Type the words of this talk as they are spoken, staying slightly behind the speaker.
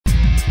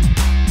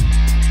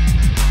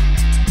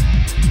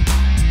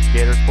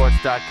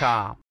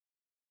GatorSports.com.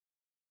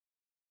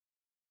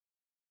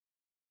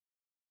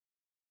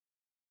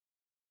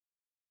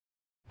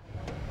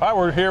 All right,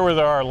 we're here with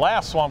our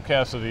last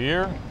Swampcast of the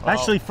year.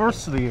 Actually,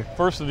 first of the year.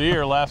 First of the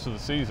year, last of the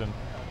season.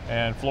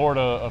 And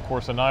Florida, of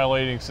course,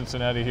 annihilating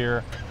Cincinnati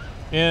here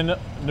in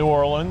New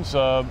Orleans.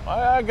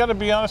 I got to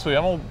be honest with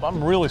you,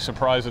 I'm really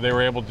surprised that they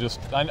were able to just,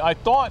 I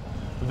thought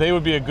they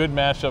would be a good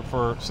matchup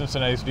for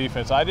Cincinnati's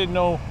defense. I didn't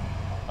know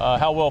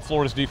how well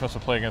Florida's defense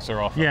would play against their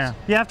offense.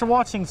 Yeah, after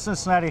watching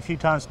Cincinnati a few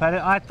times, Pat,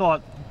 I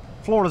thought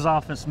Florida's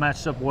offense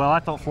matched up well. I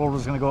thought Florida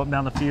was going to go up and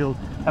down the field,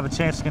 have a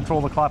chance to control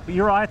the clock. But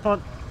you're right, I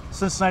thought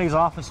Cincinnati's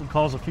offense would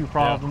cause a few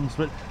problems,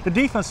 but the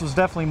defense was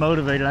definitely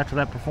motivated after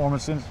that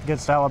performance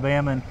against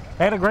Alabama, and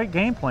they had a great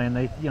game plan.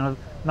 They,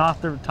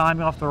 knocked their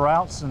timing off the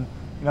routes and,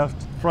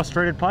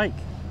 frustrated Pike.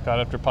 Got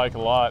after Pike a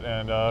lot,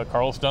 and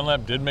Carlos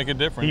Dunlap did make a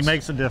difference. He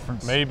makes a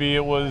difference. Maybe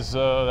it was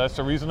that's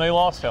the reason they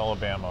lost to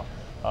Alabama.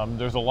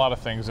 There's a lot of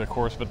things, of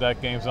course, but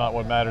that game's not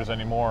what matters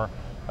anymore.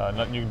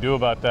 Nothing you can do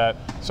about that.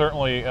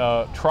 Certainly,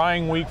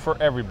 trying week for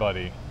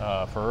everybody,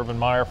 for Urban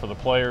Meyer, for the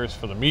players,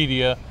 for the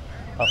media.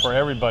 For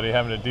everybody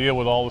having to deal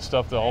with all the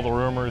stuff, all the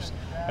rumors.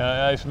 And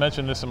I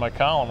mentioned this in my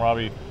column,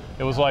 Robbie.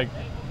 It was like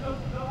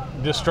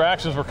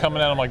distractions were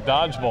coming at them like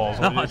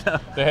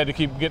dodgeballs. They had to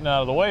keep getting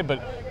out of the way.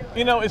 But,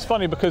 it's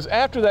funny because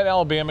after that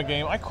Alabama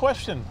game, I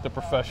questioned the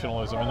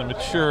professionalism and the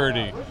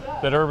maturity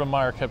that Urban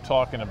Meyer kept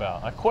talking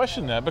about. I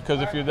questioned that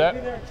because if you're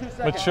that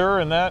mature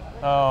and that,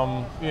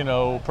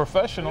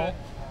 professional,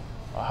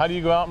 how do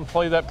you go out and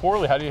play that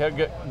poorly? How do you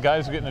get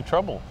guys getting in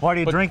trouble? Why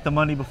do you drink the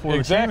money before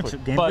the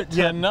championship game? But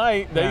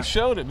tonight, they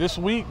showed it. This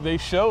week, they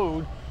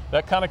showed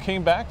that kind of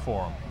came back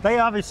for them. They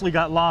obviously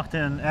got locked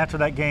in after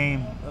that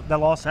game. That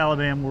lost to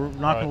Alabama. We're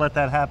not going to let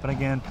that happen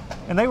again.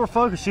 And they were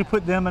focused. You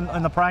put them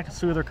in the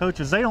practice with their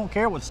coaches. They don't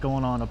care what's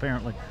going on,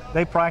 apparently.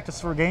 They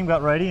practiced for a game,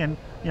 got ready, and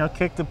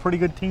kicked a pretty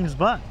good team's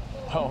butt.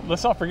 Oh,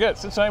 let's not forget,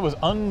 Cincinnati was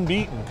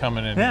unbeaten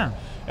coming in. Yeah. Here.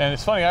 And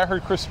it's funny, I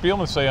heard Chris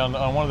Spielman say on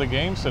one of the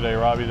games today,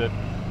 Robbie, that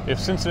if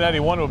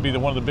Cincinnati won, it would be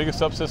one of the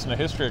biggest upsets in the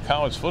history of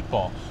college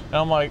football. And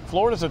I'm like,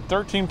 Florida's a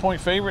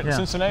 13-point favorite, and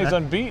Cincinnati's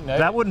unbeaten.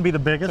 That wouldn't be the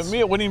biggest. To me,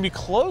 it wouldn't even be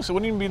close. It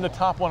wouldn't even be in the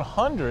top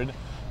 100.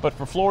 But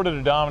for Florida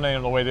to dominate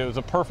in the way that it was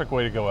a perfect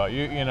way to go out.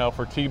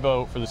 For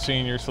Tebow, for the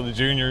seniors, for the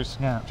juniors,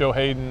 Joe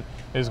Hayden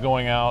is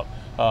going out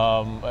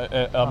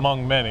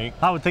among many.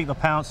 I would think the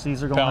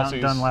Pounceys are going out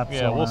and Dunlap.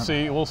 Yeah, we'll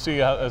see. We'll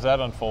see as that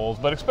unfolds.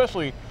 But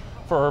especially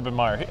for Urban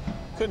Meyer. He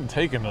couldn't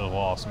take another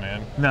loss,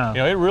 man. No.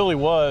 It really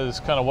was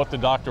kind of what the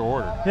doctor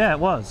ordered. Yeah, it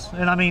was.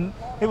 And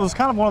it was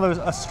kind of one of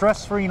those, a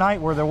stress-free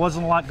night where there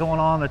wasn't a lot going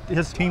on, that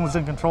his team was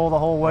in control the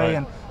whole way. Right.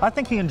 And I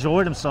think he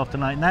enjoyed himself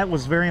tonight, and that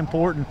was very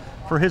important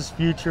for his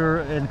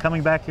future and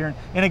coming back here.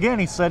 And again,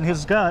 he said in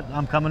his gut,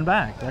 I'm coming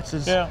back. That's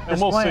his, and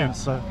we'll plan.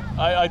 See. So.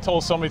 I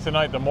told somebody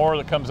tonight, the more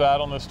that comes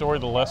out on this story,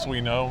 the less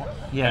we know.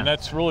 Yeah. And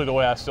that's really the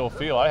way I still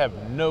feel. I have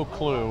no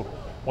clue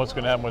what's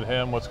going to happen with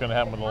him, what's going to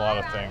happen with a lot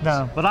of things.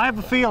 No, but I have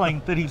a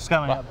feeling that he's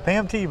coming up.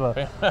 Pam Tebow.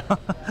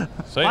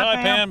 Say hi,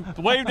 Pam.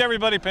 Wave to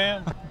everybody,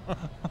 Pam.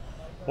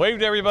 Wave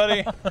to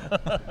everybody.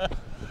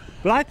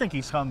 But I think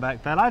he's coming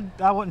back, Pat.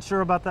 I wasn't sure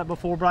about that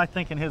before, but I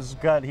think in his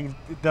gut he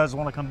does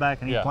want to come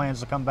back, and he plans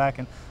to come back.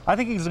 And I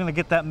think he's going to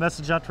get that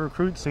message out to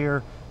recruits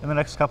here in the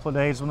next couple of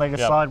days when they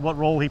decide what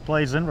role he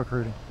plays in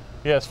recruiting.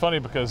 Yeah, it's funny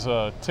because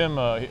Tim,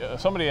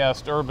 somebody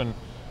asked Urban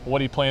what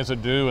he plans to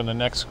do in the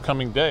next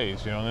coming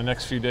days, in the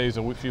next few days,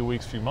 a few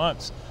weeks, few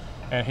months.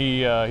 And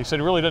he said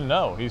he really didn't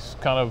know. He's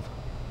kind of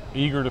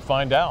eager to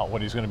find out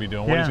what he's going to be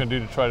doing, what he's going to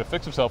do to try to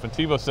fix himself. And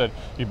Tebow said,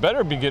 you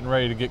better be getting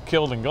ready to get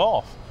killed in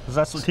golf. Because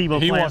that's what Tebow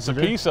He plans wants a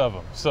piece of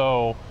him.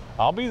 So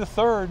I'll be the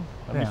third.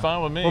 That'll be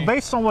fine with me. Well,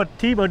 based on what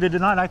Tebow did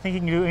tonight, I think he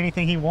can do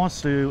anything he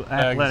wants to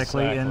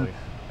athletically. Exactly.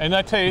 And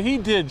I tell you, he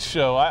did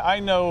show. I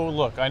know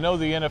the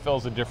NFL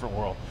is a different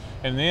world.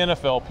 In the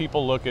NFL,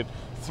 people look at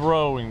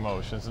throwing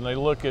motions, and they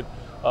look at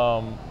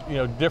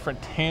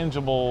different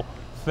tangible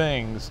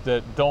things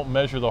that don't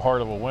measure the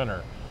heart of a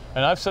winner.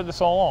 And I've said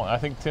this all along. I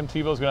think Tim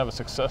Tebow's going to have a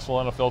successful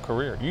NFL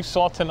career. You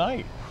saw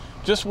tonight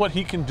just what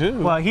he can do.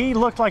 Well, he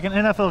looked like an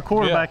NFL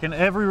quarterback in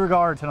every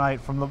regard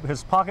tonight, from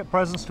his pocket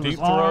presence to his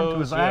arm to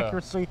his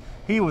accuracy.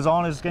 He was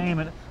on his game,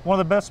 and one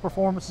of the best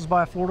performances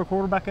by a Florida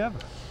quarterback ever.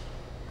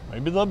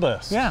 Maybe the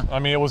best. Yeah.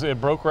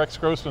 It broke Rex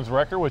Grossman's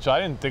record, which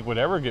I didn't think would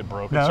ever get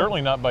broken. No.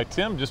 Certainly not by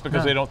Tim, just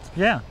because they don't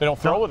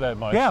throw it that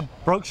much. Yeah,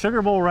 broke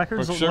Sugar Bowl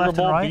records. Broke Sugar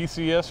Bowl,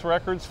 BCS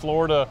records.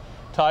 Florida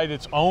tied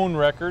its own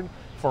record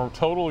for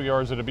total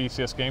yards at a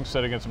BCS game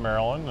set against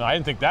Maryland. And I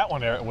didn't think that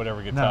one would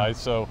ever get tied.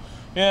 So,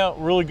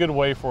 really good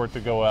way for it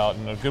to go out,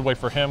 and a good way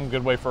for him,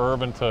 good way for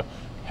Urban to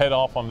head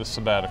off on this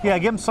sabbatical. Yeah,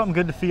 give him something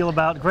good to feel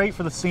about. Great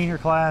for the senior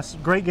class.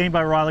 Great game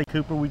by Riley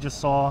Cooper we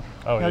just saw.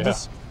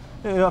 Just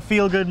a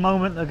feel-good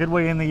moment, a good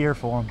way in the year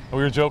for him. We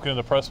were joking in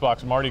the press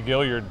box. Marty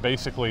Gilliard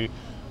basically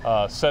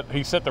set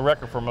the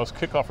record for most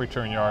kickoff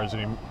return yards,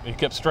 and he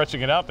kept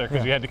stretching it out there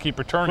because he had to keep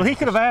returning. Well, he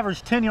could have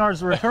averaged 10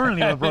 yards of return and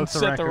he would have broke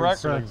the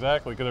record.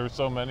 Exactly, because there were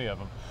so many of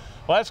them.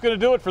 Well, that's going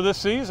to do it for this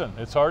season.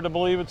 It's hard to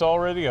believe it's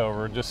already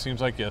over. It just seems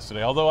like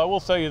yesterday. Although I will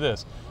tell you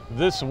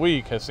this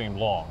week has seemed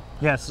long.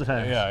 Yes, it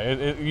has. Yeah,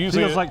 it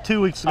usually feels like 2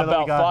 weeks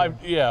ago.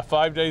 About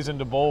 5 days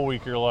into bowl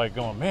week, you're like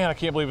going, man, I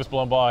can't believe it's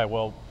blown by.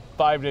 Well,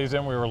 5 days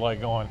in, we were like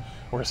going,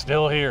 we're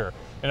still here.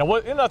 And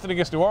nothing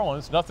against New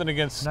Orleans, nothing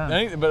against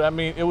anything, but I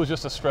mean, it was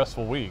just a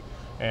stressful week.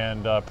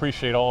 And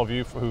appreciate all of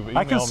you who've emailed me.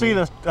 I can see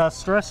the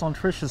stress on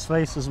Trish's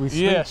face as we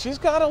speak. Yeah, she's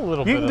got a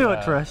little bit of that. You can do it,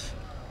 Trish.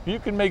 You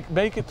can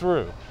make it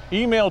through.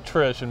 Email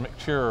Trish and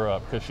cheer her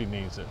up because she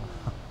needs it.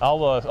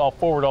 I'll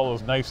forward all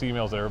those nice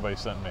emails that everybody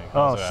sent me.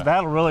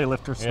 That'll really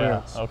lift her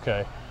spirits. Yeah,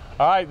 okay.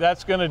 All right,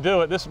 that's going to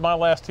do it. This is my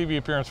last TV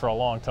appearance for a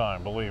long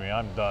time. Believe me,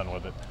 I'm done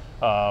with it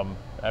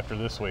after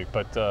this week.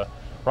 But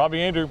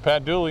Robbie, Andrew,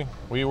 Pat Dooley,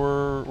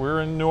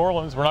 we're in New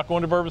Orleans. We're not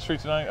going to Bourbon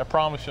Street tonight. I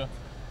promise you.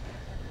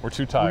 We're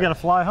too tired. We got to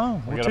fly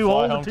home. We're too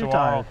old and too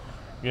tired.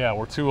 Yeah,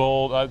 we're too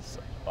old.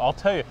 I'll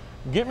tell you.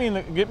 Get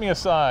me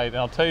aside, and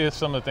I'll tell you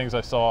some of the things I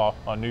saw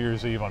on New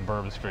Year's Eve on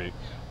Bourbon Street.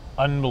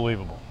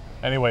 Unbelievable.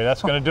 Anyway,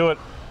 that's going to do it.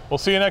 We'll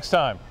see you next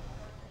time.